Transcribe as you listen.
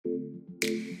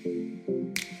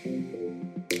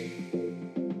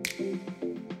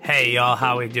Hey y'all,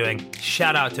 how we doing?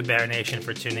 Shout out to Bear Nation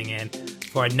for tuning in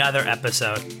for another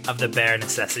episode of the Bare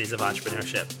Necessities of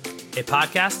Entrepreneurship, a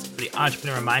podcast for the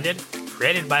entrepreneur-minded,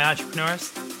 created by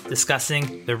entrepreneurs,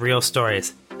 discussing the real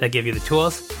stories that give you the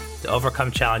tools to overcome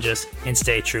challenges and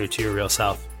stay true to your real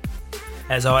self.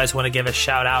 As always, I want to give a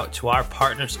shout out to our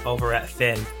partners over at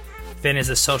Fin. Fin is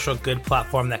a social good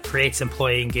platform that creates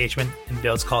employee engagement and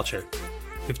builds culture.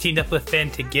 We've teamed up with Fin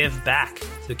to give back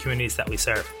to the communities that we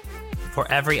serve. For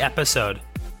every episode,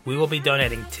 we will be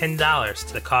donating $10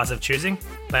 to the cause of choosing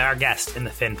by our guest in the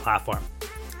Fin platform.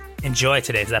 Enjoy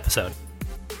today's episode.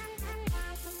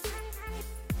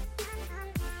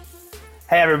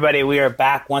 Hey everybody, we are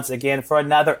back once again for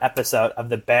another episode of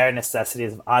the Bare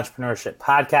Necessities of Entrepreneurship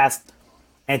podcast.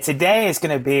 And today is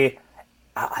going to be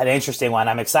an interesting one.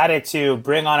 I'm excited to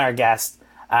bring on our guest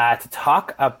to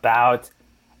talk about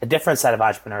a different side of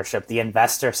entrepreneurship, the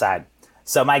investor side.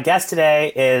 So my guest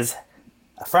today is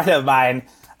a friend of mine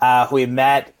who we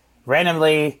met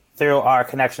randomly through our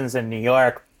connections in New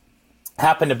York.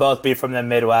 Happened to both be from the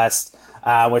Midwest,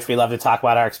 which we love to talk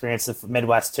about our experiences from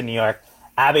Midwest to New York.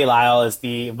 Abby Lyall is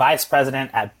the vice president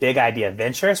at Big Idea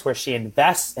Ventures, where she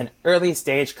invests in early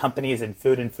stage companies in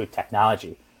food and food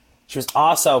technology. She was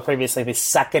also previously the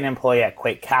second employee at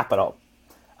Quake Capital,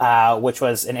 which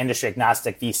was an industry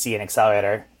agnostic VC and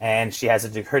accelerator. And she has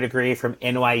her degree from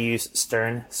NYU's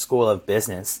Stern School of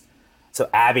Business. So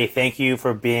Abby, thank you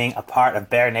for being a part of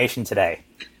Bear Nation today.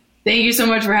 Thank you so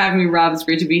much for having me, Rob. It's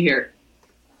great to be here.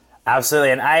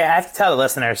 Absolutely. And I have to tell the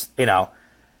listeners,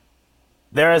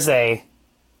 there is a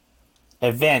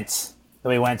event that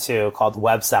we went to called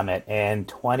Web Summit in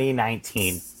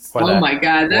 2019. Oh my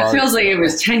God, that feels like it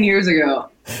was 10 years ago.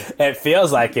 It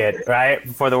feels like it, right?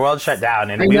 Before the world shut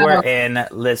down. And we were in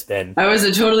Lisbon. I was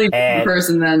a totally different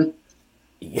person then.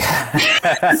 Yeah.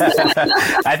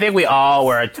 I think we all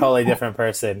were a totally different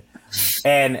person.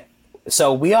 And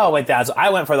so we all went down. So I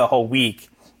went for the whole week.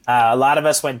 A lot of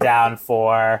us went down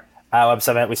for Web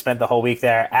Summit. We spent the whole week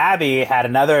there. Abby had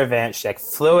another event. She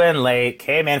flew in late,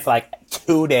 came in for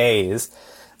 2 days,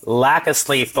 lack of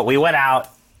sleep. But we went out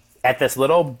at this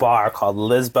little bar called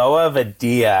Lisboa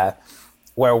Vadia,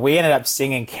 where we ended up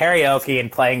singing karaoke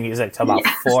and playing music till about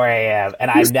 4 a.m.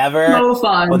 And I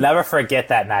will never forget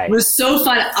that night. It was so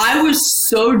fun. I was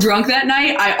so drunk that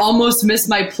night, I almost missed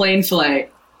my plane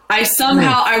flight.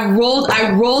 I rolled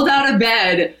out of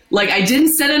bed, I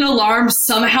didn't set an alarm,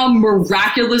 somehow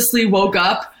miraculously woke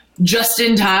up just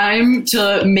in time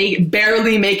to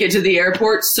barely make it to the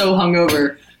airport, so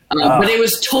hungover. But it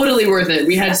was totally worth it.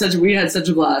 We had such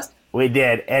a blast. We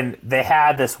did. And they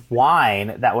had this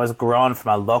wine that was grown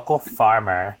from a local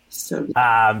farmer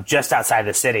just outside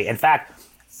the city. In fact,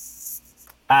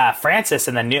 Francis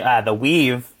and the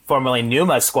Weave, formerly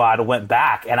Numa squad, went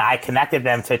back, and I connected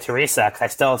them to Teresa because I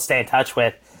still stay in touch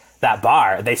with that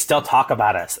bar. They still talk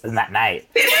about us in that night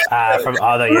from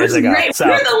all the years ago. Great. So,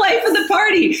 we were the life of the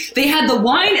party. They had the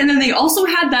wine, and then they also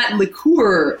had that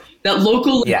liqueur, that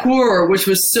local liqueur, which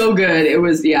was so good. It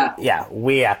was,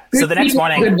 So the next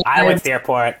morning, I went to the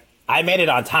airport. I made it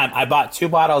on time. I bought 2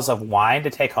 bottles of wine to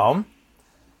take home,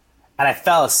 and I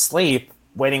fell asleep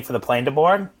waiting for the plane to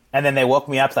board. And then they woke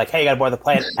me up hey, you got to board the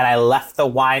plane. And I left the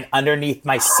wine underneath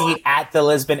my seat at the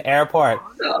Lisbon airport.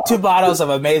 2 bottles of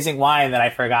amazing wine that I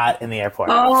forgot in the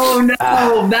airport. Oh,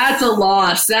 no. That's a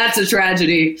loss. That's a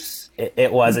tragedy.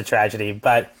 It was a tragedy.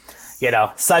 But,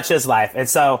 such is life. And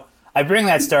so I bring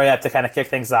that story up to kind of kick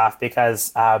things off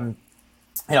because, Abby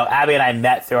and I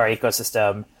met through our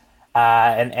ecosystem.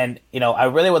 And I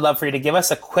really would love for you to give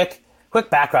us a quick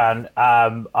background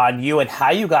on you and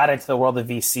how you got into the world of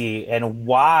VC and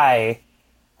why.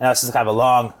 I know this is kind of a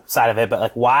long side of it,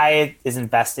 but why is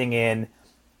investing in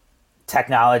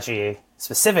technology,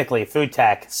 specifically food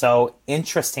tech, so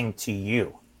interesting to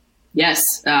you? Yes.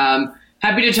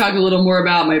 Happy to talk a little more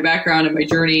about my background and my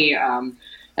journey.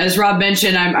 As Rob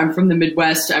mentioned, I'm from the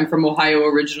Midwest. I'm from Ohio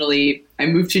originally. I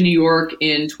moved to New York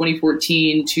in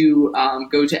 2014 to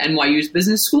go to NYU's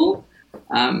business school.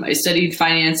 I studied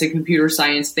finance and computer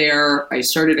science there. I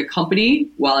started a company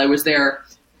while I was there.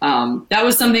 That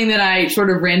was something that I sort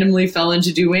of randomly fell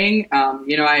into doing.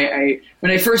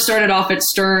 When I first started off at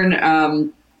Stern,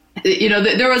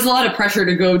 there was a lot of pressure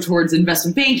to go towards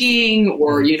investment banking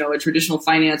or, a traditional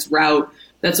finance route.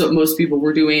 That's what most people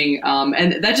were doing.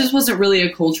 And that just wasn't really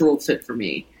a cultural fit for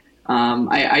me.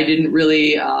 I didn't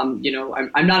really, I'm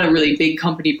not a really big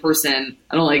company person.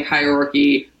 I don't like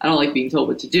hierarchy. I don't like being told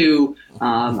what to do.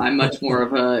 I'm much more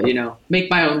of a, make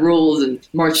my own rules and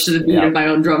march to the beat of my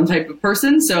own drum type of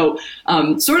person. So,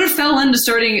 sort of fell into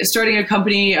starting a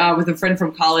company, with a friend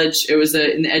from college. It was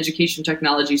in the education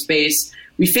technology space.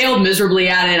 we failed miserably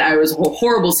at it. I was a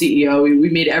horrible CEO. We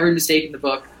made every mistake in the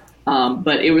book.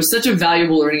 But it was such a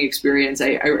valuable learning experience.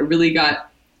 I really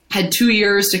had 2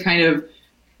 years to kind of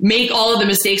make all of the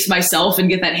mistakes myself and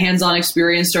get that hands-on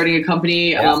experience starting a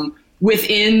company.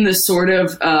 Within the sort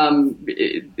of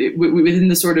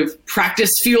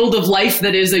practice field of life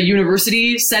that is a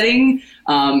university setting,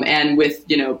 and with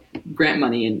grant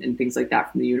money and things like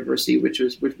that from the university, which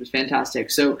was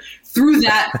fantastic. So through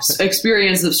that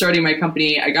experience of starting my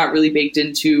company, I got really baked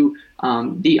into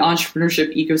the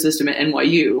entrepreneurship ecosystem at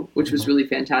NYU, which was really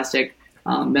fantastic.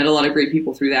 Met a lot of great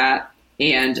people through that.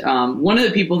 And one of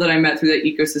the people that I met through that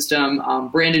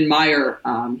ecosystem, Brandon Meyer,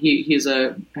 he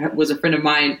was a friend of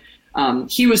mine.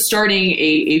 He was starting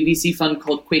a VC fund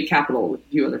called Quake Capital with a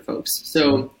few other folks.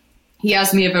 So he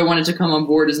asked me if I wanted to come on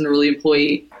board as an early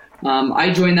employee.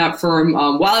 I joined that firm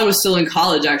while I was still in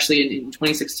college, actually, in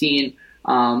 2016,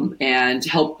 and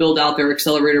helped build out their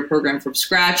accelerator program from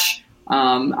scratch.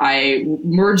 I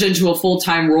merged into a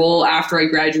full-time role after I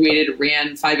graduated,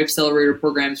 ran 5 accelerator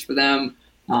programs for them,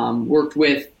 worked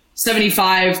with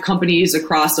 75 companies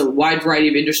across a wide variety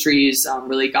of industries,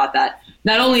 really got that.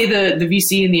 Not only the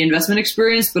VC and the investment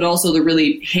experience, but also the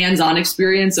really hands-on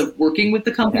experience of working with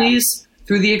the companies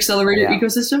through the accelerator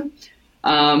ecosystem.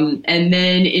 And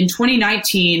then in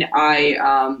 2019,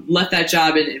 I left that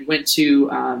job and went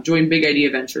to join Big Idea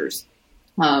Ventures.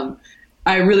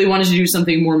 I really wanted to do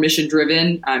something more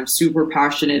mission-driven. I'm super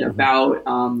passionate about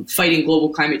fighting global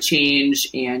climate change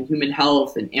and human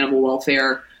health and animal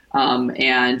welfare.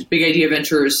 And Big Idea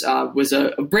Ventures was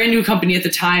a brand new company at the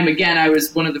time. Again, I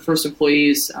was one of the first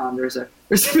employees. There's a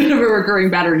bit of a recurring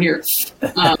pattern here.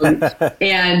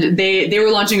 And they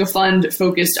were launching a fund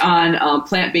focused on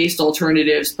plant-based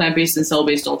alternatives, plant-based and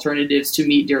cell-based alternatives to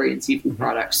meat, dairy, and seafood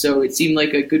products. So it seemed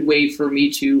like a good way for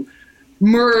me to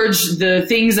merge the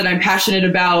things that I'm passionate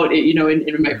about,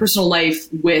 in my personal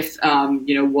life with,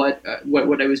 what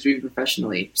I was doing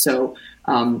professionally. So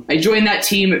I joined that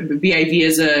team at BIV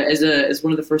as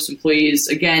one of the first employees.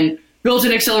 Again, built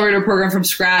an accelerator program from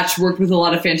scratch, worked with a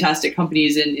lot of fantastic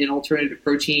companies in alternative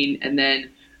protein. And then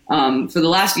for the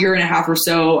last year and a half or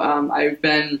so, I've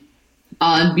been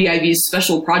on BIV's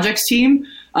special projects team,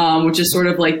 which is sort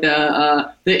of like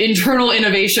the internal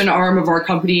innovation arm of our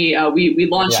company. We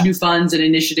launch new funds and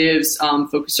initiatives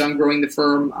focused on growing the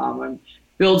firm. I'm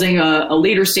building a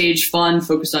later stage fund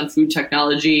focused on food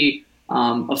technology,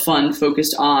 a fund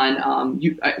focused on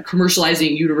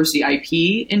commercializing university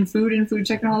IP in food and food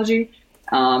technology.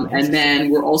 And then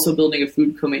we're also building a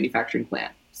food co-manufacturing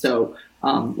plant. So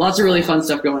lots of really fun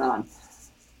stuff going on.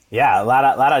 Yeah, a lot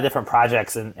of different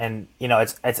projects. And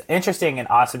it's interesting and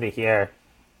awesome to hear.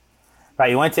 Right,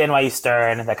 you went to NYU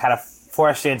Stern, that kind of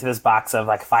forced you into this box of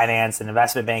like finance and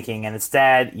investment banking, and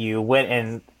instead you went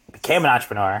and became an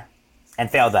entrepreneur and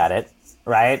failed at it,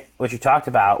 right? Which you talked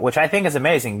about, which I think is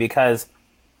amazing because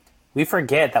we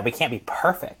forget that we can't be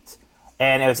perfect.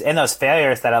 And it was in those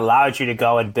failures that allowed you to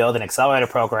go and build an accelerator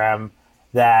program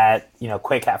that,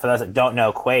 Quake, for those that don't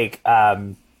know Quake,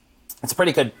 it's a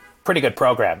pretty good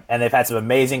program. And they've had some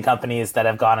amazing companies that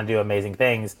have gone and do amazing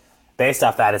things based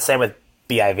off that. It's same with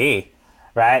BIV.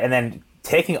 Right. And then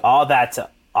taking all that to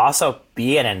also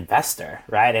be an investor,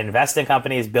 right? Invest in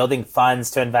companies, building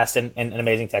funds to invest in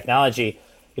amazing technology.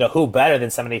 Who better than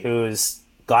somebody who's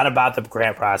gone about the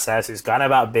grant process, who's gone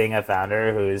about being a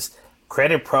founder, who's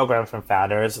created programs from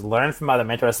founders, learned from other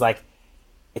mentors. Like,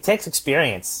 it takes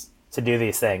experience to do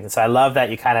these things. And so I love that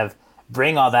you kind of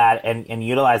bring all that and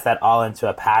utilize that all into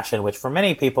a passion, which for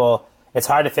many people, it's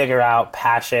hard to figure out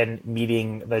passion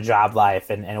meeting the job life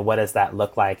and what does that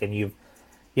look like. And you've,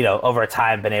 over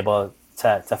time been able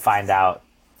to find out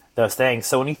those things.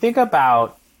 So when you think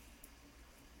about,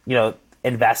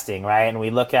 investing, right? And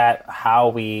we look at how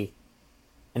we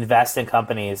invest in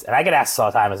companies, and I get asked this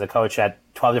all the time as a coach at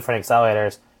 12 different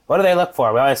accelerators, what do they look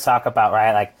for? We always talk about,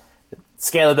 right, like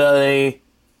scalability,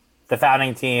 the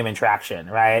founding team, and traction,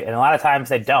 right? And a lot of times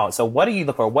they don't. So what do you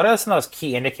look for? What are some of those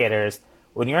key indicators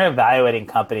when you're evaluating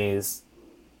companies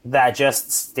that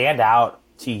just stand out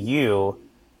to you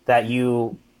that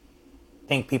you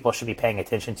think people should be paying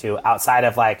attention to outside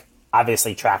of, like,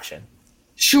 obviously traction?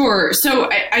 Sure. So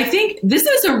I think this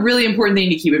is a really important thing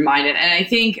to keep in mind. And I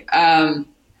think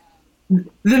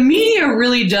the media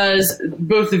really does,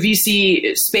 both the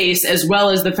VC space as well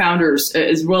as the founders,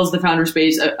 as well as the founder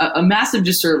space, a massive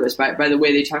disservice by the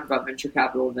way they talk about venture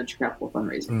capital and venture capital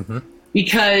fundraising. Mm-hmm.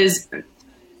 Because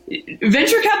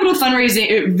venture capital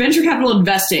fundraising, venture capital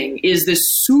investing is this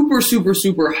super, super,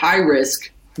 super high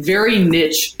risk, very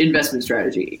niche investment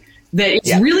strategy that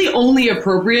is really only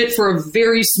appropriate for a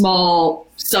very small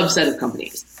subset of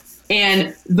companies.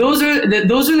 And those are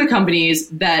the companies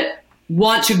that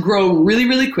want to grow really,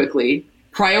 really quickly,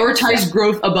 prioritize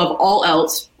growth above all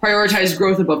else, prioritize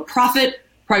growth above profit,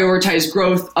 prioritize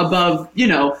growth above,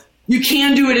 you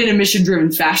can do it in a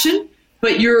mission-driven fashion,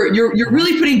 but you're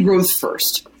really putting growth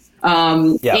first.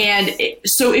 And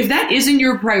so if that isn't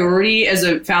your priority as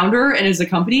a founder and as a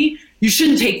company, you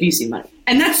shouldn't take VC money.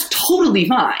 And that's totally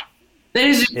fine. That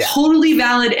is a totally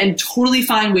valid and totally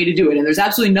fine way to do it. And there's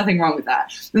absolutely nothing wrong with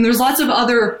that. And there's lots of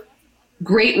other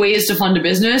great ways to fund a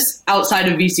business outside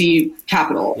of VC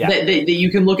capital that you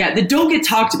can look at that don't get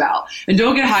talked about and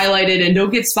don't get highlighted and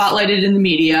don't get spotlighted in the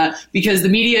media, because the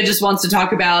media just wants to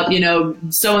talk about,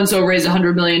 so-and-so raised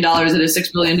 $100 million at a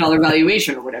 $6 billion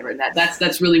valuation or whatever. And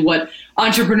that's really what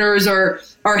entrepreneurs are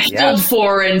held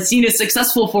for and seen as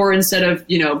successful for, instead of,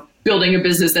 building a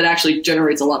business that actually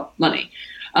generates a lot of money.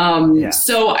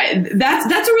 So that's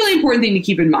a really important thing to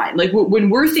keep in mind. Like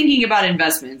when we're thinking about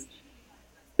investments,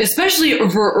 especially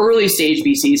for early stage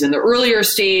VCs, and the earlier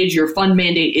stage your fund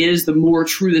mandate is, the more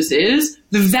true this is,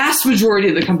 the vast majority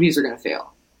of the companies are going to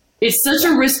fail. It's such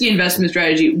a risky investment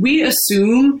strategy. We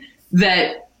assume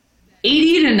that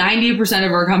 80 to 90%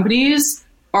 of our companies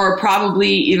are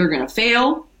probably either going to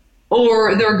fail,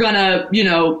 or they're going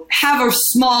to, have a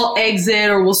small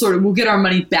exit, or we'll get our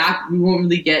money back. We won't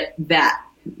really get that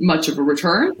much of a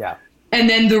return. Yeah. And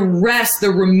then the rest,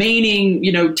 the remaining,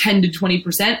 10 to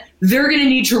 20%, they're going to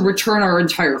need to return our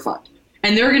entire fund.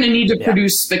 And they're going to need to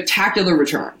produce spectacular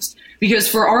returns, because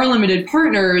for our limited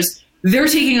partners, they're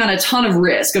taking on a ton of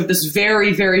risk of this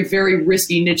very, very, very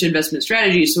risky niche investment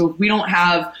strategy. So if we don't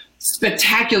have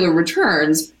spectacular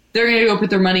returns, they're going to go put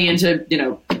their money into,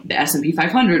 the S&P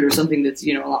 500 or something that's,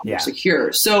 a lot more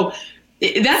secure. So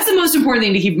that's the most important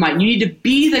thing to keep in mind. You need to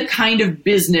be the kind of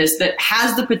business that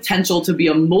has the potential to be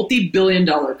a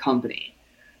multi-billion-dollar company.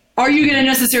 Are you going to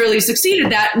necessarily succeed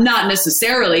at that? Not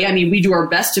necessarily. I mean, we do our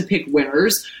best to pick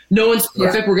winners. No one's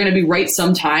perfect. We're going to be right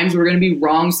sometimes. We're going to be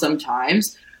wrong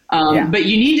sometimes. But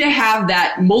you need to have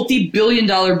that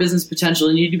multi-billion-dollar business potential,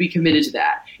 and you need to be committed to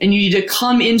that. And you need to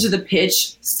come into the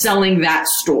pitch selling that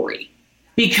story.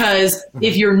 Because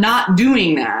if you're not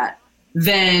doing that,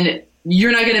 then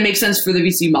you're not going to make sense for the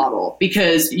VC model,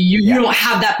 because you don't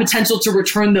have that potential to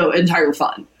return the entire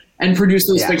fund and produce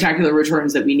those spectacular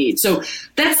returns that we need. So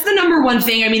that's the number one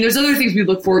thing. I mean, there's other things we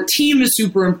look for. Team is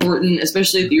super important,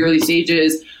 especially at the early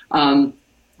stages. Who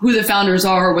the founders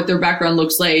are, what their background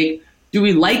looks like. Do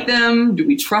we like them? Do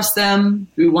we trust them?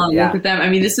 Do we want to work with them? I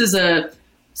mean, this is a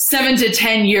 7 to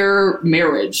 10 year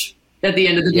marriage at the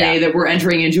end of the day that we're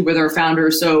entering into with our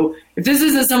founders. So if this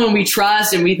isn't someone we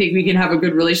trust and we think we can have a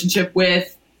good relationship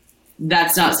with,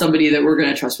 that's not somebody that we're going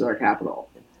to trust with our capital.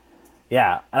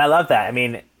 Yeah. And I love that. I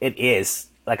mean, it is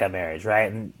like a marriage,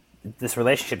 right? And this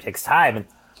relationship takes time. And,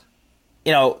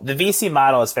 the VC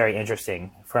model is very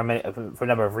interesting for a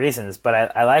number of reasons, but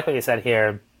I like what you said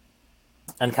here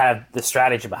and kind of the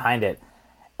strategy behind it.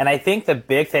 And I think the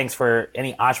big things for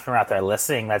any entrepreneur out there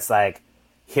listening that's like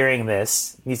hearing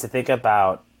this needs to think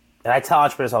about, and I tell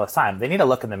entrepreneurs all the time, they need to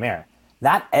look in the mirror.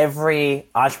 Not every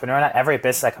entrepreneur, not every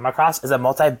business I come across is a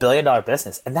multi-billion-dollar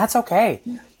business. And that's okay.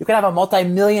 You can have a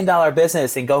multi-million-dollar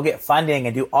business and go get funding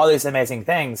and do all these amazing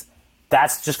things.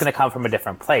 That's just going to come from a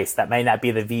different place. That may not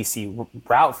be the VC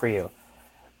route for you.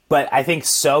 But I think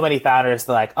so many founders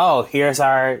are like, oh, here's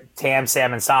our TAM,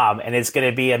 SAM, and SOM, and it's going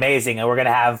to be amazing. And we're going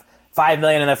to have 5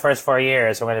 million in the first 4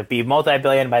 years. We're going to be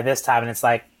multi-billion by this time. And it's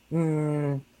like,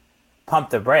 pump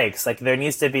the brakes. Like, there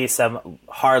needs to be some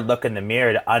hard look in the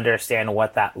mirror to understand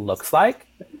what that looks like.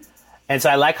 And so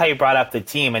I like how you brought up the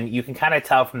team, and you can kind of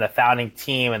tell from the founding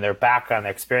team and their background,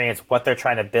 their experience, what they're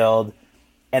trying to build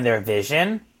and their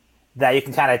vision, that you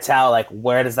can kind of tell, like,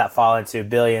 where does that fall into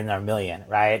billion or million,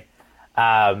 right?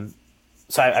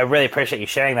 So I really appreciate you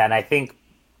sharing that. And I think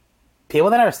people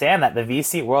that understand that the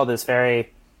VC world is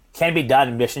can be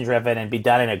done mission driven and be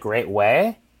done in a great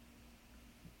way,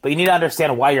 but you need to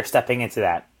understand why you're stepping into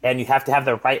that. And you have to have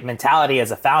the right mentality as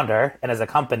a founder and as a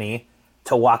company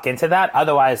to walk into that.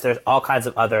 Otherwise, there's all kinds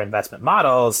of other investment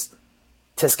models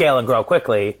to scale and grow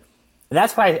quickly. And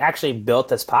that's why I actually built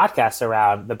this podcast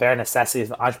around the bare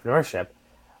necessities of entrepreneurship,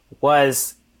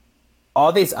 was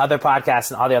all these other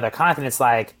podcasts and all the other content. It's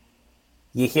like,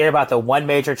 you hear about the one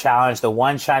major challenge, the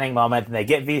one shining moment, and they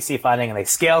get VC funding and they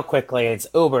scale quickly. It's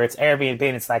Uber, it's Airbnb,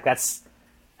 and it's like, that's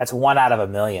 1 out of a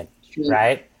million,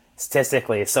 right?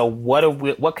 Statistically. So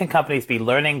what can companies be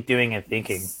learning, doing, and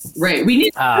thinking? Right. We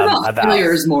need to talk about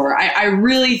failures more. I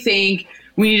really think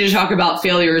we need to talk about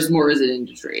failures more as an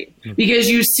industry, because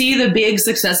you see the big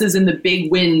successes and the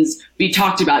big wins be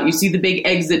talked about. You see the big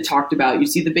exit talked about. You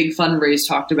see the big fundraise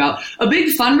talked about. A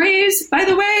big fundraise, by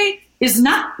the way, is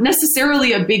not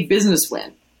necessarily a big business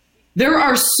win. There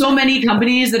are so many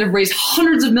companies that have raised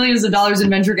hundreds of millions of dollars in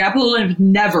venture capital and have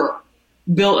never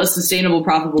built a sustainable,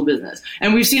 profitable business.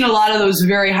 And we've seen a lot of those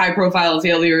very high profile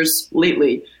failures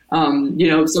lately.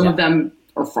 Some of them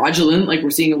are fraudulent, like we're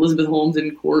seeing Elizabeth Holmes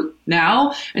in court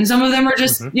now. And some of them are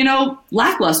just,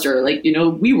 lackluster, like,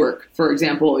 WeWork, for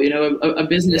example, a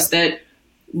business that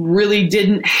really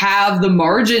didn't have the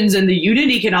margins and the unit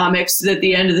economics at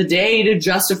the end of the day to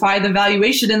justify the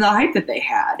valuation and the hype that they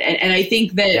had. And I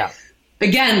think that,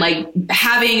 again, like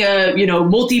having a,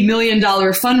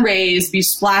 multi-million-dollar fundraise be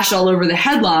splashed all over the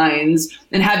headlines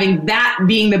and having that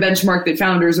being the benchmark that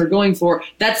founders are going for,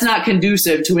 that's not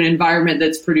conducive to an environment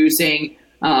that's producing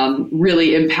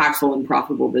really impactful and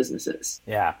profitable businesses.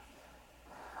 Yeah.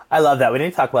 I love that. We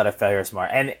need to talk about our failures more.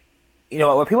 And,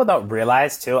 what people don't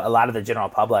realize, too, a lot of the general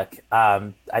public,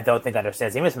 I don't think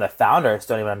understands, even some of the founders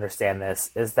don't even understand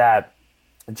this, is that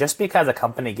just because a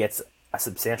company gets a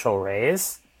substantial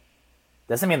raise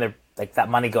doesn't mean that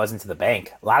money goes into the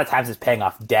bank. A lot of times it's paying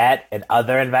off debt and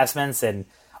other investments and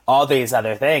all these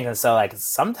other things. And so,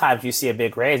 sometimes you see a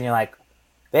big raise and you're like,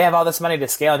 they have all this money to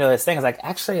scale and do this thing. It's like,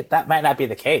 actually, that might not be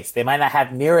the case. They might not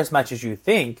have near as much as you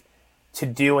think to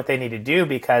do what they need to do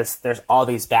because there's all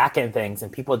these back-end things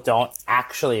and people don't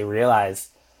actually realize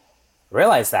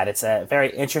that. It's a very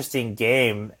interesting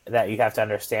game that you have to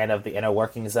understand of the inner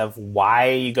workings of why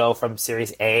you go from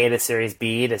Series A to Series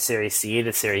B to Series C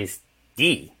to Series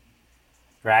D,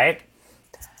 right?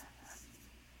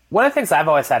 One of the things I've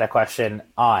always had a question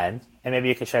on, and maybe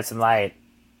you can shed some light,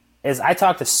 is I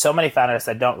talk to so many founders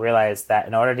that don't realize that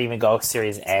in order to even go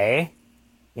Series A,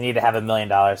 you need to have $1 million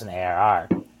in ARR.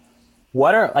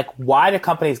 Why do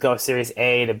companies go Series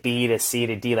A to B to C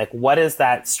to D? What does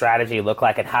that strategy look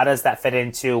like, and how does that fit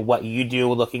into what you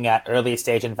do looking at early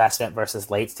stage investment versus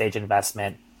late stage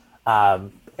investment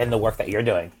in the work that you're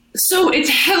doing? So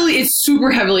it's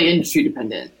super heavily industry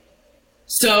dependent.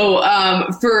 So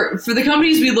for the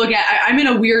companies we look at, I'm in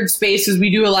a weird space because we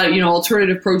do a lot of,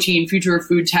 alternative protein, future of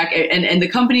food tech. And the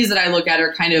companies that I look at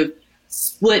are kind of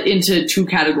split into two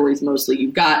categories mostly.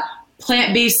 You've got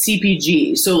plant-based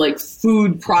CPG, so like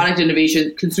food product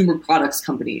innovation, consumer products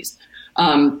companies.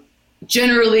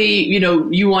 Generally,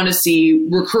 you want to see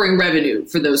recurring revenue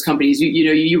for those companies.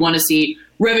 You want to see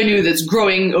revenue that's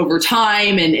growing over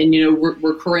time and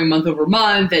recurring month over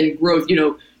month and growth,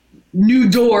 new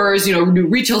doors, new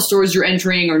retail stores you're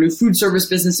entering or new food service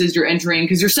businesses you're entering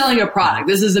because you're selling a product.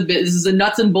 This is a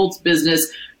nuts and bolts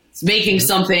business. It's making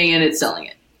something and it's selling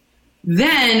it.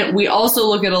 Then we also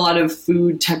look at a lot of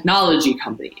food technology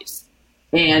companies,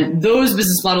 and those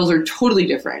business models are totally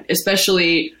different,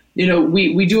 especially,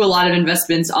 we do a lot of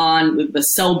investments on the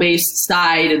cell-based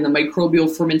side and the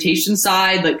microbial fermentation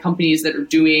side, like companies that are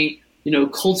doing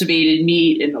cultivated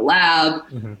meat in the lab.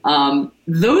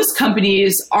 Those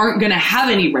companies aren't going to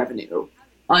have any revenue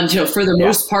until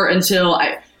most part,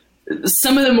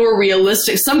 some of the more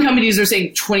realistic, some companies are saying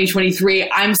 2023.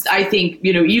 I think,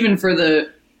 even for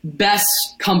the best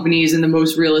companies and the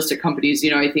most realistic companies,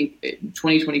 I think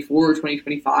 2024 or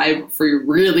 2025 for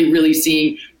really, really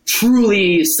seeing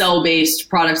truly cell-based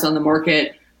products on the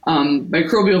market.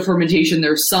 Microbial fermentation,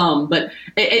 there's some, but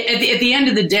at the end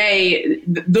of the day,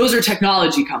 those are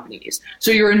technology companies.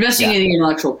 So you're investing in the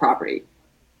intellectual property,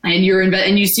 and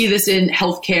and you see this in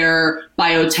healthcare,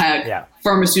 biotech,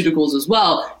 pharmaceuticals as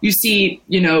well. You see,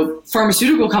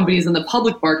 pharmaceutical companies in the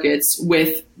public markets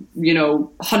with,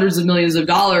 hundreds of millions of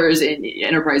dollars in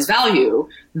enterprise value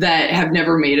that have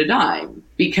never made a dime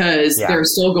because they're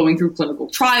still going through clinical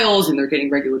trials and they're getting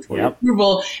regulatory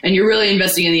approval, and you're really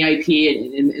investing in the IP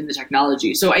and in the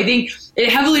technology. So I think it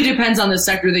heavily depends on the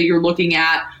sector that you're looking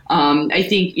at. I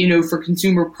think, for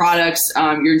consumer products,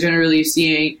 you're generally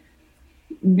seeing,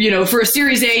 for a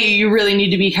Series A, you really need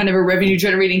to be kind of a revenue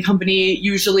generating company.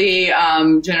 Usually,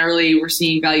 generally, we're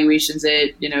seeing valuations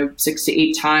at, 6 to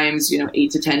 8 times,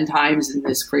 8 to 10 times in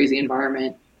this crazy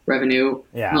environment revenue.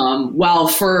 While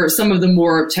for some of the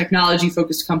more technology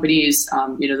focused companies,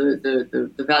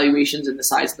 the valuations and the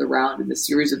size of the round and the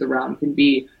series of the round can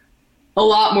be a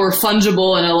lot more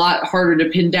fungible and a lot harder to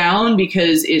pin down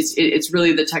because it's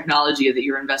really the technology that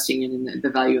you're investing in and the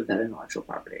value of that intellectual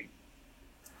property.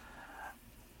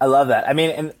 I love that. I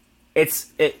mean, and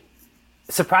it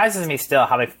surprises me still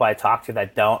how many people I talk to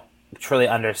that don't truly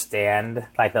understand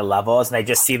the levels, and they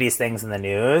just see these things in the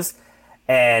news,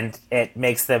 and it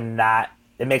makes them not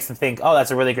it makes them think, oh,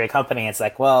 that's a really great company. It's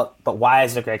like, well, but why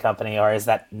is it a great company? Or is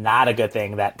that not a good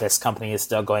thing that this company is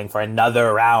still going for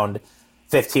another round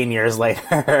 15 years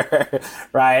later,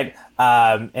 right?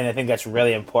 And I think that's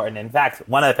really important. In fact,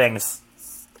 one of the things,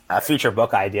 a future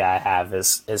book idea I have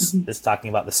is talking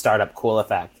about the startup cool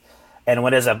effect. And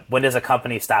when does a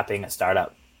company stop being a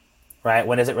startup, right?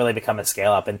 When does it really become a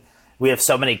scale up? And we have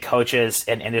so many coaches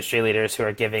and industry leaders who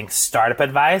are giving startup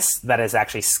advice that is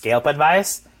actually scale up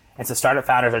advice. And so startup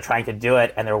founders are trying to do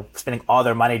it, and they're spending all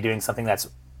their money doing something that's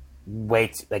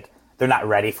they're not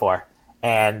ready for.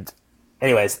 And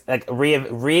anyways, like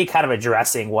kind of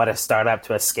addressing what a startup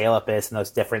to a scale up is in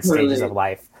those different stages of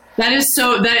life. That is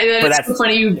so so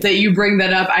funny that you bring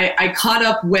that up. I caught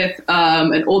up with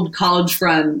an old college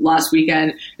friend last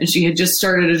weekend, and she had just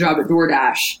started a job at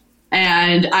DoorDash.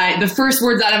 And the first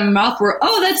words out of my mouth were,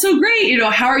 "Oh, that's so great! You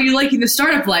know, how are you liking the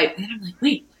startup life?" And I'm like,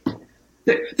 "Wait,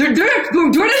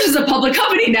 DoorDash is a public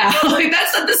company now. Like,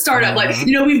 that's not the startup. Like,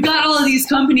 you know, we've got all of these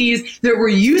companies that we're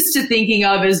used to thinking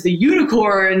of as the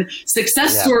unicorn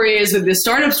success stories with the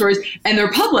startup stories, and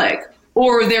they're public."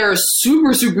 Or they're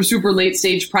super, super, super late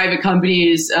stage private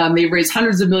companies. They've raised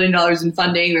hundreds of $millions in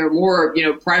funding. They're more, you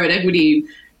know, private equity.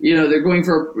 You know, they're going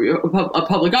for a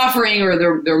public offering, or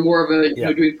they're more of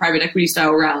a doing private equity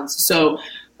style rounds. So,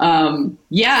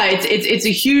 it's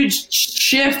a huge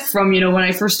shift from, you know, when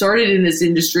I first started in this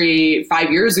industry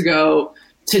 5 years ago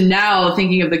to now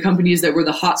thinking of the companies that were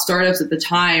the hot startups at the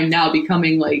time now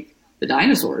becoming like the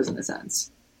dinosaurs in a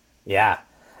sense. Yeah,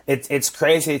 it's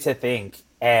crazy to think.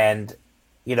 And,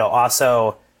 you know,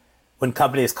 also when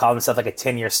companies call themselves like a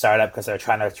 10-year startup because they're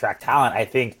trying to attract talent, I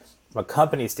think from a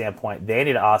company standpoint, they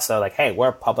need to also like, hey, we're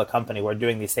a public company. We're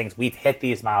doing these things. We've hit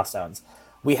these milestones.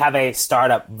 We have a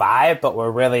startup vibe, but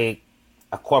we're really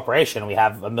a corporation. We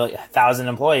have 1,000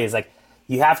 employees. Like,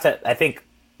 you have to, I think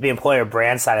the employer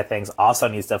brand side of things also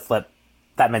needs to flip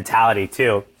that mentality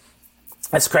too.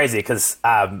 That's crazy because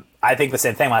I think the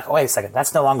same thing. I'm like, oh, wait a second,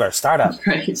 that's no longer a startup.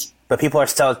 Right. But people are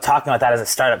still talking about that as a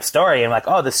startup story. And like,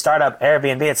 oh, the startup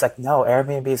Airbnb. It's like, no,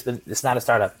 Airbnb it's not a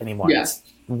startup anymore. Yeah. It's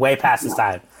way past its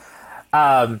time.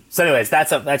 So anyways,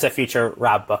 that's a future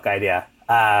Rob book idea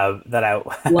that I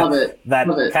love it. that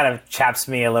love it. Kind of chaps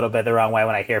me a little bit the wrong way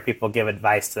when I hear people give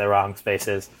advice to the wrong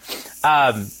spaces.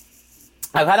 I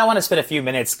kind of want to spend a few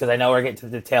minutes because I know we're getting to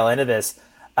the tail end of this.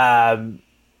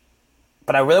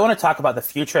 But I really want to talk about the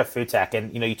future of food tech.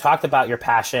 And, you know, you talked about your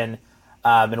passion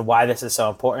and why this is so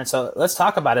important. So let's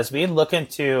talk about it. As we look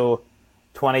into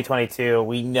 2022,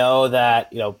 we know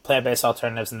that, you know, plant-based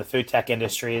alternatives in the food tech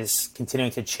industry is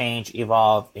continuing to change,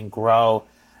 evolve, and grow.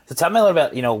 So tell me a little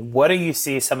bit, you know, what do you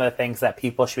see some of the things that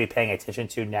people should be paying attention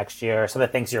to next year? Some of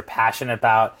the things you're passionate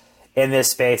about in this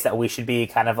space that we should be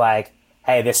kind of like,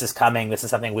 hey, this is coming. This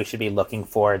is something we should be looking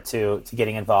forward to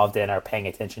getting involved in or paying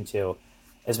attention to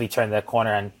as we turn the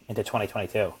corner into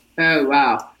 2022. Oh,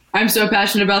 wow. I'm so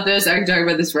passionate about this. I can talk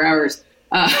about this for hours.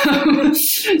 So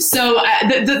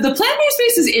the plant-based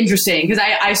space is interesting because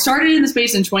I started in the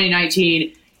space in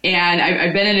 2019 and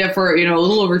I've been in it for, you know, a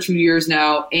little over 2 years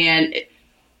now. And it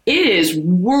is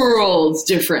worlds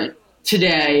different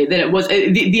today than it was.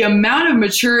 The amount of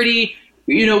maturity,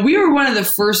 you know, we were one of the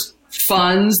first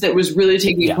funds that was really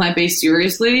taking plant-based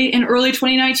seriously in early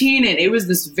 2019. And it was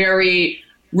this very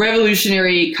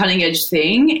revolutionary, cutting edge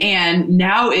thing. And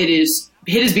now it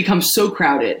has become so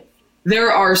crowded. There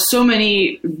are so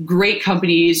many great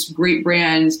companies, great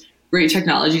brands, great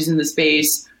technologies in the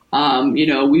space. You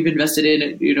know, we've invested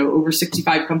in, you know, over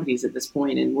 65 companies at this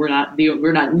point, and we're not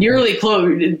nearly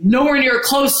close, nowhere near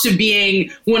close to being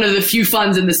one of the few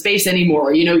funds in the space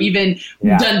anymore. You know, even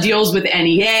done deals with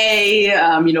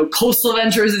NEA, you know, Coastal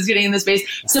Ventures is getting in the space.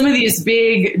 Some of these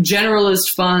big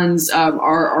generalist funds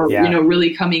are you know,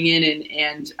 really coming in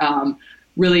and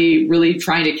really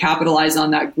trying to capitalize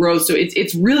on that growth. So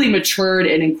it's really matured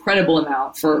an incredible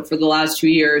amount for the last 2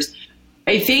 years.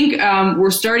 I think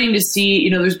we're starting to see, you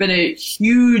know, there's been a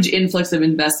huge influx of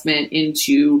investment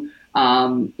into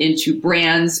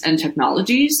brands and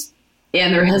technologies,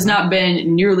 and there has not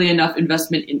been nearly enough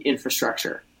investment in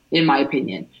infrastructure, in my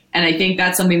opinion. And I think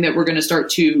that's something that we're going to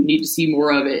start to need to see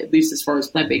more of it, at least as far as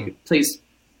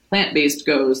plant-based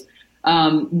goes.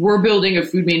 We're building a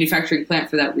food manufacturing plant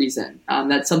for that reason.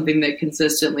 That's something that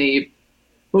consistently,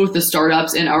 both the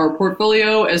startups in our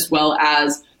portfolio as well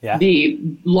as the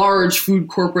large food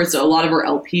corporates, a lot of our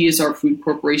LPs are food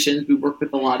corporations. We work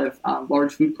with a lot of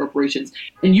large food corporations.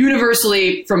 And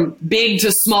universally, from big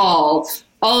to small,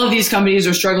 all of these companies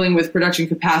are struggling with production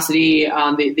capacity.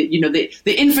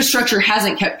 The infrastructure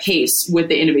hasn't kept pace with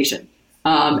the innovation.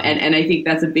 And I think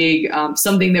that's a big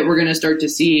something that we're going to start to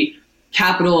see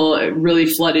capital really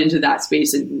flood into that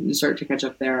space and start to catch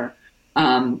up there.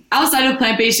 Outside of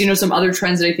plant-based, some other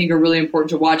trends that I think are really important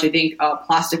to watch. I think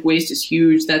plastic waste is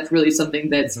huge. That's really something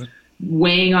that's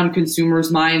weighing on consumers'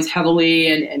 minds heavily,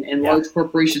 and large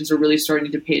corporations are really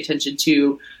starting to pay attention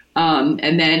to.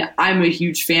 And then I'm a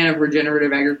huge fan of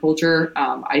regenerative agriculture.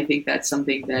 I think that's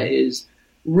something that is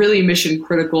really mission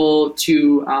critical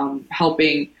to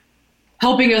helping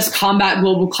us combat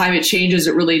global climate change as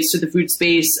it relates to the food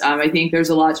space. I think there's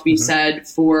a lot to be said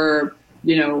for,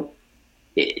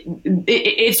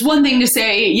 it's one thing to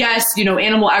say, yes,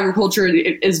 animal agriculture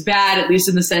is bad, at least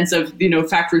in the sense of,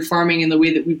 factory farming and the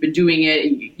way that we've been doing it.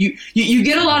 You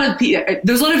get a lot of,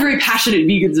 there's a lot of very passionate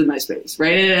vegans in my space,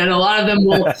 right? And a lot of them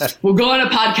will go on a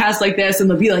podcast like this and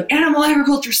they'll be like, animal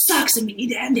agriculture sucks and we need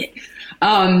to end it.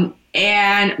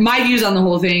 And my views on the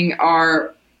whole thing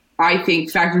are, I think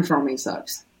factory farming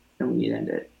sucks and we need to end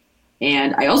it.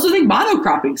 And I also think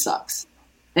monocropping sucks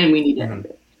and we need to end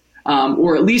it.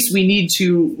 Or at least we need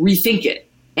to rethink it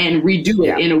and redo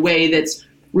it in a way that's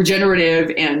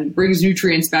regenerative and brings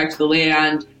nutrients back to the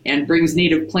land and brings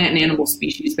native plant and animal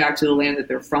species back to the land that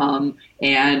they're from.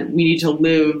 And we need to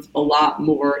live a lot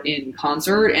more in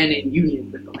concert and in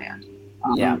union with the land.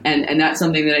 And that's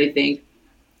something that I think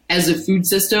as a food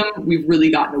system, we've really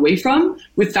gotten away from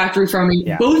with factory farming,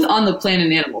 both on the plant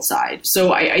and animal side.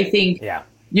 So I think,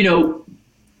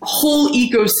 whole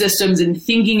ecosystems and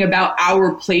thinking about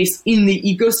our place in the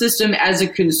ecosystem as a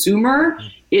consumer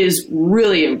is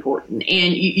really important.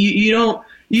 And you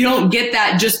don't get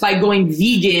that just by going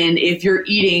vegan if you're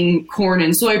eating corn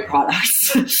and soy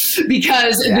products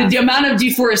because the amount of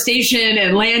deforestation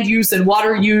and land use and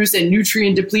water use and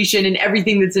nutrient depletion and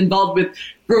everything that's involved with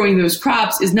growing those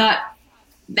crops is not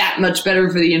that much better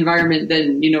for the environment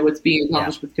than, what's being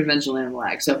accomplished with conventional animal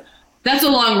ag. So that's a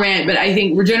long rant, but I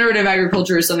think regenerative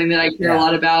agriculture is something that I care a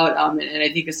lot about, and I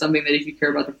think it's something that if you care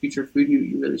about the future of food,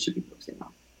 you really should be focusing on.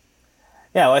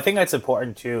 Yeah, well, I think that's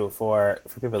important too for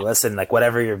people to listen. Like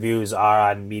whatever your views are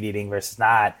on meat eating versus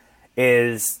not,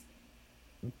 is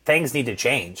things need to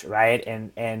change, right?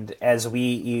 And as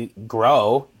we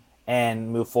grow and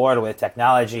move forward with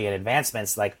technology and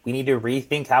advancements, like we need to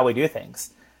rethink how we do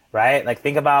things, right? Like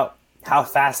think about how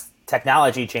fast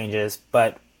technology changes,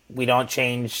 but we don't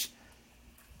change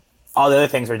all the other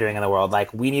things we're doing in the world.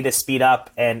 Like we need to speed up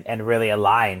and really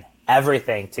align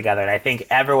everything together. And I think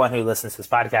everyone who listens to this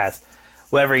podcast,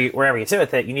 wherever you sit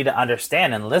with it, you need to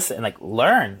understand and listen and like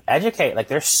learn, educate. Like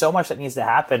there's so much that needs to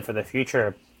happen for the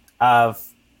future of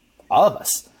all of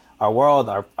us, our world,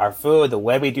 our food, the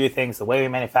way we do things, the way we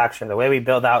manufacture, the way we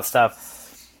build out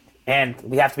stuff. And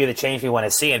we have to be the change we want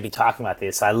to see and be talking about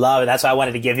these. So I love it. That's why I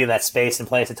wanted to give you that space and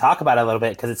place to talk about it a little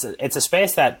bit, because it's a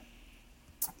space that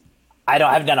I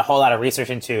haven't done a whole lot of research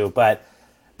into, but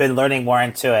been learning more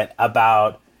into it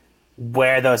about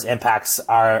where those impacts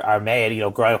are made.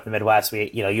 Growing up in the Midwest,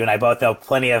 you and I both know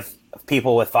plenty of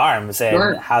people with farms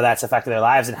and how that's affected their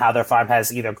lives and how their farm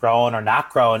has either grown or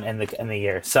not grown in the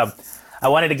year. So I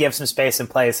wanted to give some space and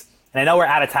place. And I know we're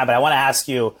out of time, but I want to ask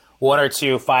you one or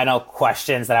two final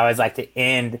questions that I always like to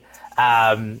end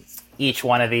each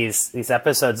one of these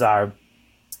episodes are.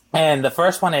 And the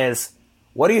first one is,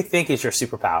 what do you think is your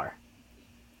superpower?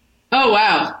 Oh,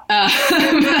 wow.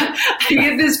 I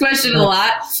get this question a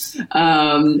lot.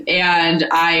 And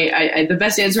I the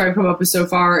best answer I've come up with so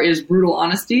far is brutal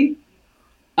honesty.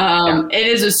 It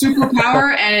is a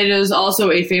superpower and it is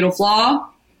also a fatal flaw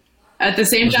at the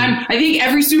same time. I think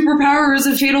every superpower is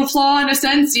a fatal flaw in a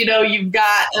sense. You've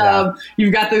got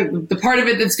the part of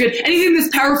it that's good. Anything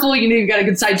that's powerful, you've got a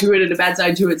good side to it and a bad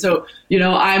side to it. So,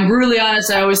 I'm brutally honest.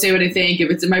 I always say what I think.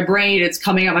 If it's in my brain, it's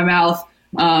coming out my mouth.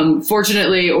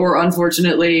 Fortunately or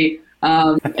unfortunately,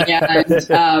 and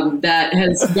that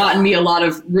has gotten me a lot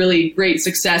of really great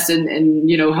success and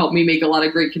helped me make a lot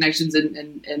of great connections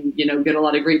and get a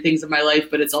lot of great things in my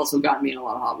life, but it's also gotten me in a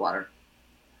lot of hot water.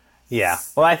 Yeah.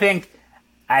 Well, I think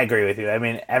I agree with you. I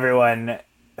mean, everyone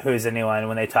who's anyone,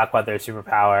 when they talk about their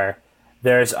superpower,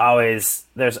 it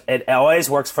always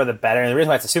works for the better. And the reason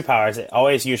why it's a superpower is it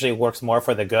always usually works more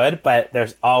for the good, but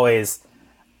there's always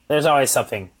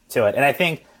something to it. And I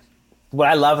think what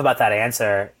I love about that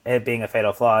answer, it being a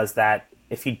fatal flaw, is that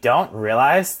if you don't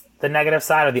realize the negative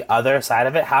side or the other side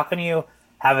of it, how can you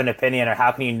have an opinion or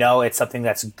how can you know it's something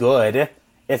that's good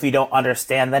if you don't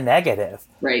understand the negative?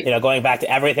 Right. Going back to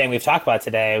everything we've talked about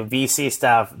today, VC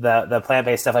stuff, the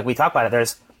plant-based stuff, like we talk about it,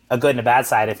 there's a good and a bad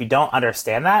side. If you don't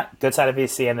understand that, good side of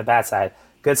VC and the bad side,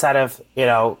 good side of,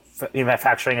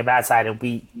 manufacturing and bad side, and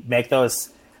we make those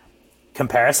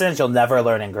comparisons, you'll never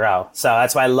learn and grow. So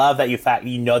that's why I love that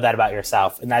you know that about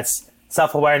yourself. And that's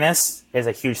self-awareness is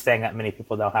a huge thing that many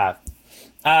people don't have.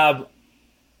 Um,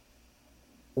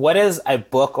 what is a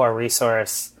book or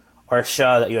resource or a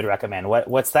show that you would recommend?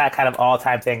 What's that kind of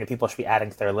all-time thing that people should be adding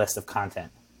to their list of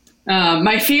content?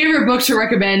 My favorite book to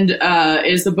recommend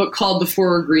is the book called The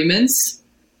Four Agreements.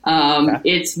 Okay.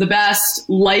 It's the best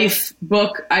life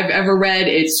book I've ever read.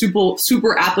 It's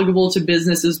super applicable to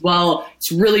business as well.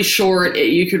 It's really short.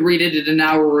 You could read it in an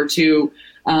hour or two.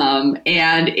 And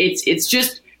it's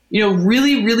just,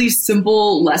 really, really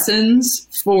simple lessons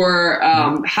for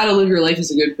how to live your life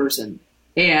as a good person.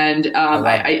 And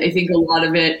I think a lot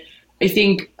of it,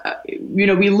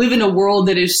 we live in a world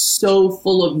that is so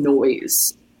full of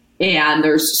noise. And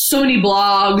there's so many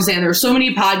blogs and there's so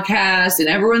many podcasts and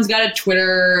everyone's got a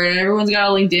Twitter and everyone's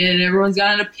got a LinkedIn and everyone's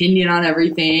got an opinion on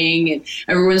everything and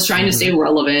everyone's trying to stay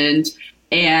relevant.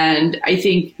 And I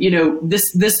think,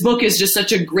 this book is just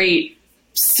such a great,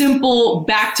 simple,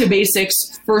 back to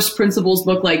basics, first principles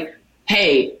book. Like,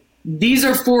 hey, these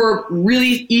are 4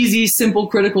 really easy, simple,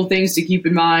 critical things to keep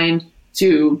in mind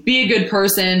to be a good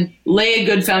person, lay a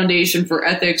good foundation for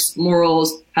ethics,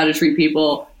 morals, how to treat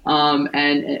people.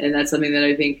 And that's something that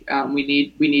I think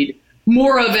we need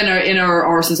more of in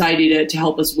our society to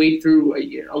help us wade through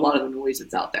a lot of the noise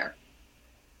that's out there.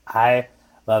 I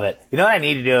love it. You know what I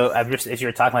need to do? As you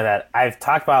were talking about that, I've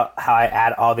talked about how I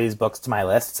add all these books to my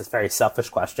list. It's a very selfish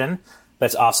question, but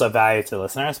it's also of value to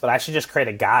listeners. But I should just create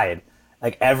a guide,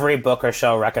 like every book or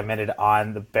show recommended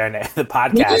on the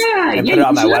podcast, and put it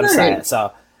on my website.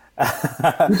 So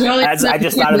I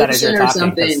just thought of that as you're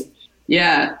talking.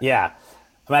 Yeah.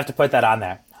 I'm going to have to put that on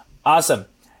there. Awesome.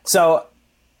 So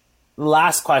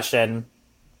last question,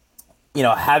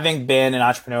 having been an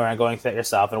entrepreneur and going through it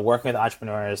yourself and working with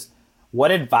entrepreneurs, what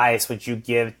advice would you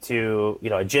give to,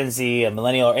 a Gen Z, a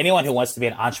millennial, or anyone who wants to be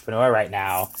an entrepreneur right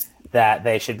now that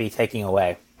they should be taking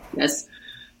away? Yes.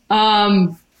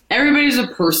 Everybody's a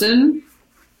person.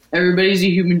 Everybody's a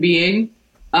human being.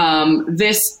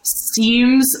 This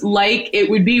seems like it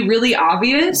would be really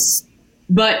obvious,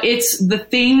 but it's the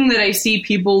thing that I see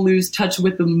people lose touch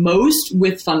with the most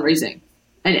with fundraising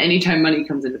and anytime money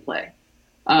comes into play.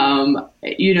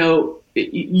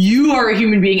 You are a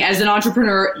human being. As an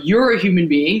entrepreneur, you're a human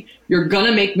being. You're going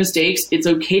to make mistakes. It's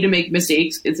okay to make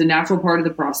mistakes. It's a natural part of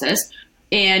the process.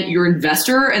 And your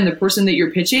investor and the person that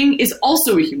you're pitching is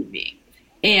also a human being.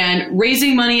 And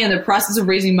raising money and the process of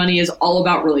raising money is all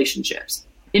about relationships.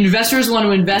 Investors want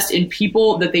to invest in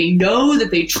people that they know,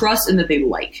 that they trust, and that they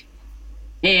like,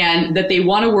 and that they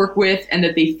want to work with, and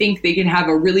that they think they can have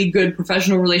a really good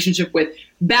professional relationship with,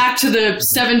 back to the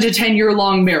 7 to 10 year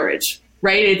long marriage,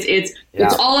 right? It's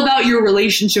all about your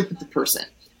relationship with the person.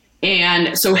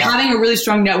 And so having a really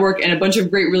strong network and a bunch of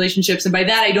great relationships, and by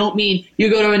that, I don't mean you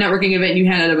go to a networking event and you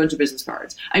hand out a bunch of business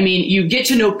cards. I mean, you get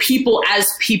to know people as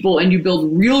people and you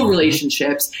build real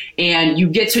relationships and you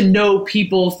get to know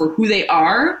people for who they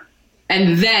are.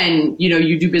 And then,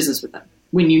 you do business with them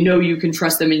when you can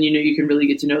trust them and you can really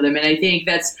get to know them. And I think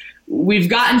we've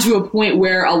gotten to a point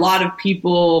where a lot of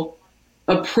people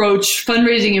approach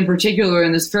fundraising in particular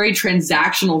in this very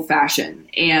transactional fashion.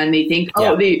 And they think,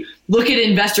 they look at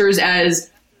investors as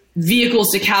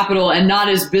vehicles to capital and not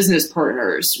as business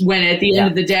partners, when at the end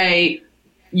of the day,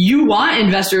 you want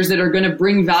investors that are going to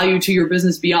bring value to your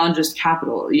business beyond just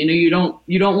capital. You don't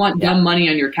want dumb money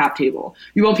on your cap table.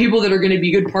 You want people that are going to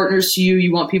be good partners to you.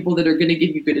 You want people that are going to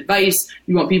give you good advice.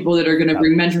 You want people that are going to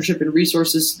bring mentorship and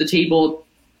resources to the table.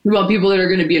 You want people that are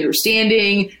going to be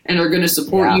understanding and are going to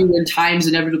support you when times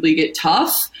inevitably get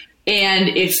tough. And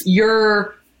if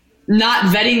you're not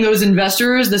vetting those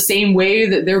investors the same way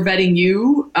that they're vetting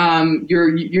you, you're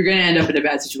going to end up in a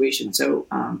bad situation. So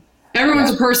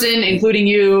everyone's a person, including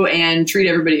you, and treat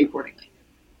everybody accordingly.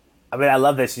 I mean, I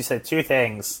love this. You said 2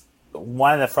 things,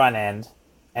 one in the front end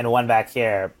and one back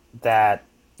here, that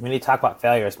we need to talk about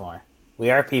failures more. We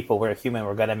are people. We're human.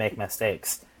 We're going to make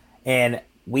mistakes. And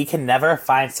we can never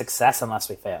find success unless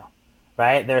we fail,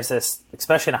 right? There's this,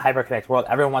 especially in a hyper-connected world,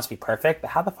 everyone wants to be perfect,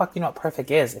 but how the fuck do you know what perfect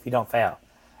is if you don't fail?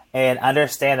 And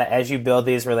understand that as you build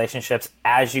these relationships,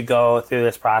 as you go through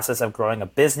this process of growing a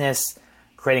business,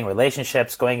 creating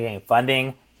relationships, getting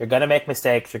funding, you're going to make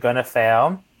mistakes, you're going to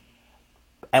fail.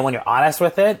 And when you're honest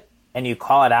with it and you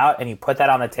call it out and you put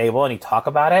that on the table and you talk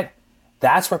about it,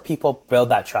 that's where people build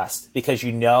that trust, because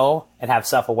you know and have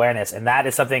self-awareness. And that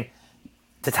is something,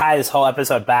 to tie this whole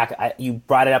episode back, you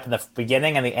brought it up in the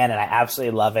beginning and the end, and I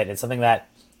absolutely love it. It's something that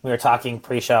we were talking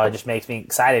pre-show. It just makes me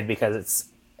excited because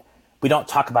we don't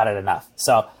talk about it enough.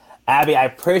 So, Abby, I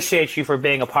appreciate you for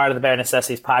being a part of the Bare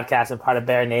Necessities podcast and part of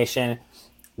Bare Nation.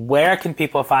 Where can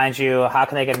people find you? How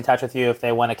can they get in touch with you if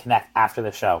they want to connect after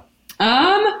the show?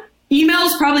 Email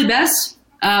is probably best.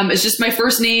 It's just my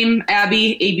first name,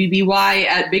 Abby, ABBY,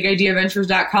 at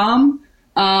bigideaventures.com.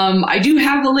 I do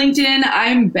have a LinkedIn.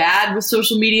 I'm bad with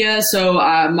social media, so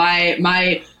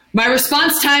my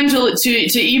response time to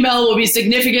email will be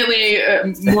significantly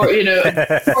more,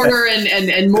 shorter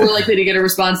and more likely to get a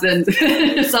response than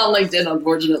it's on LinkedIn,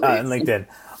 unfortunately. On LinkedIn.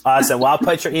 Awesome. Well, I'll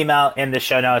put your email in the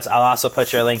show notes. I'll also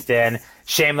put your LinkedIn.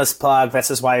 Shameless plug.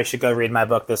 This is why you should go read my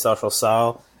book, The Social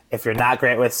Soul. If you're not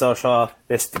great with social,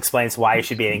 this explains why you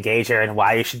should be an engager and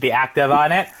why you should be active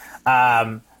on it.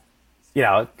 Little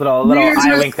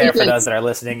eye wink there for those that are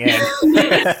listening in.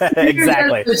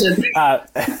 Exactly.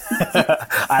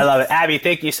 I love it. Abby,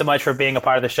 thank you so much for being a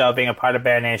part of the show, being a part of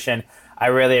Bear Nation. I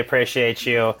really appreciate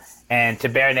you. And to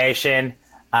Bear Nation,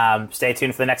 stay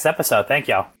tuned for the next episode. Thank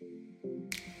y'all.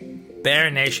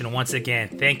 Bear Nation, once again,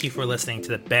 thank you for listening to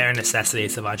the Bare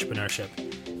Necessities of Entrepreneurship.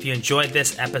 If you enjoyed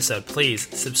this episode, please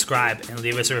subscribe and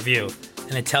leave us a review.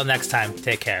 And until next time,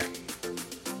 take care.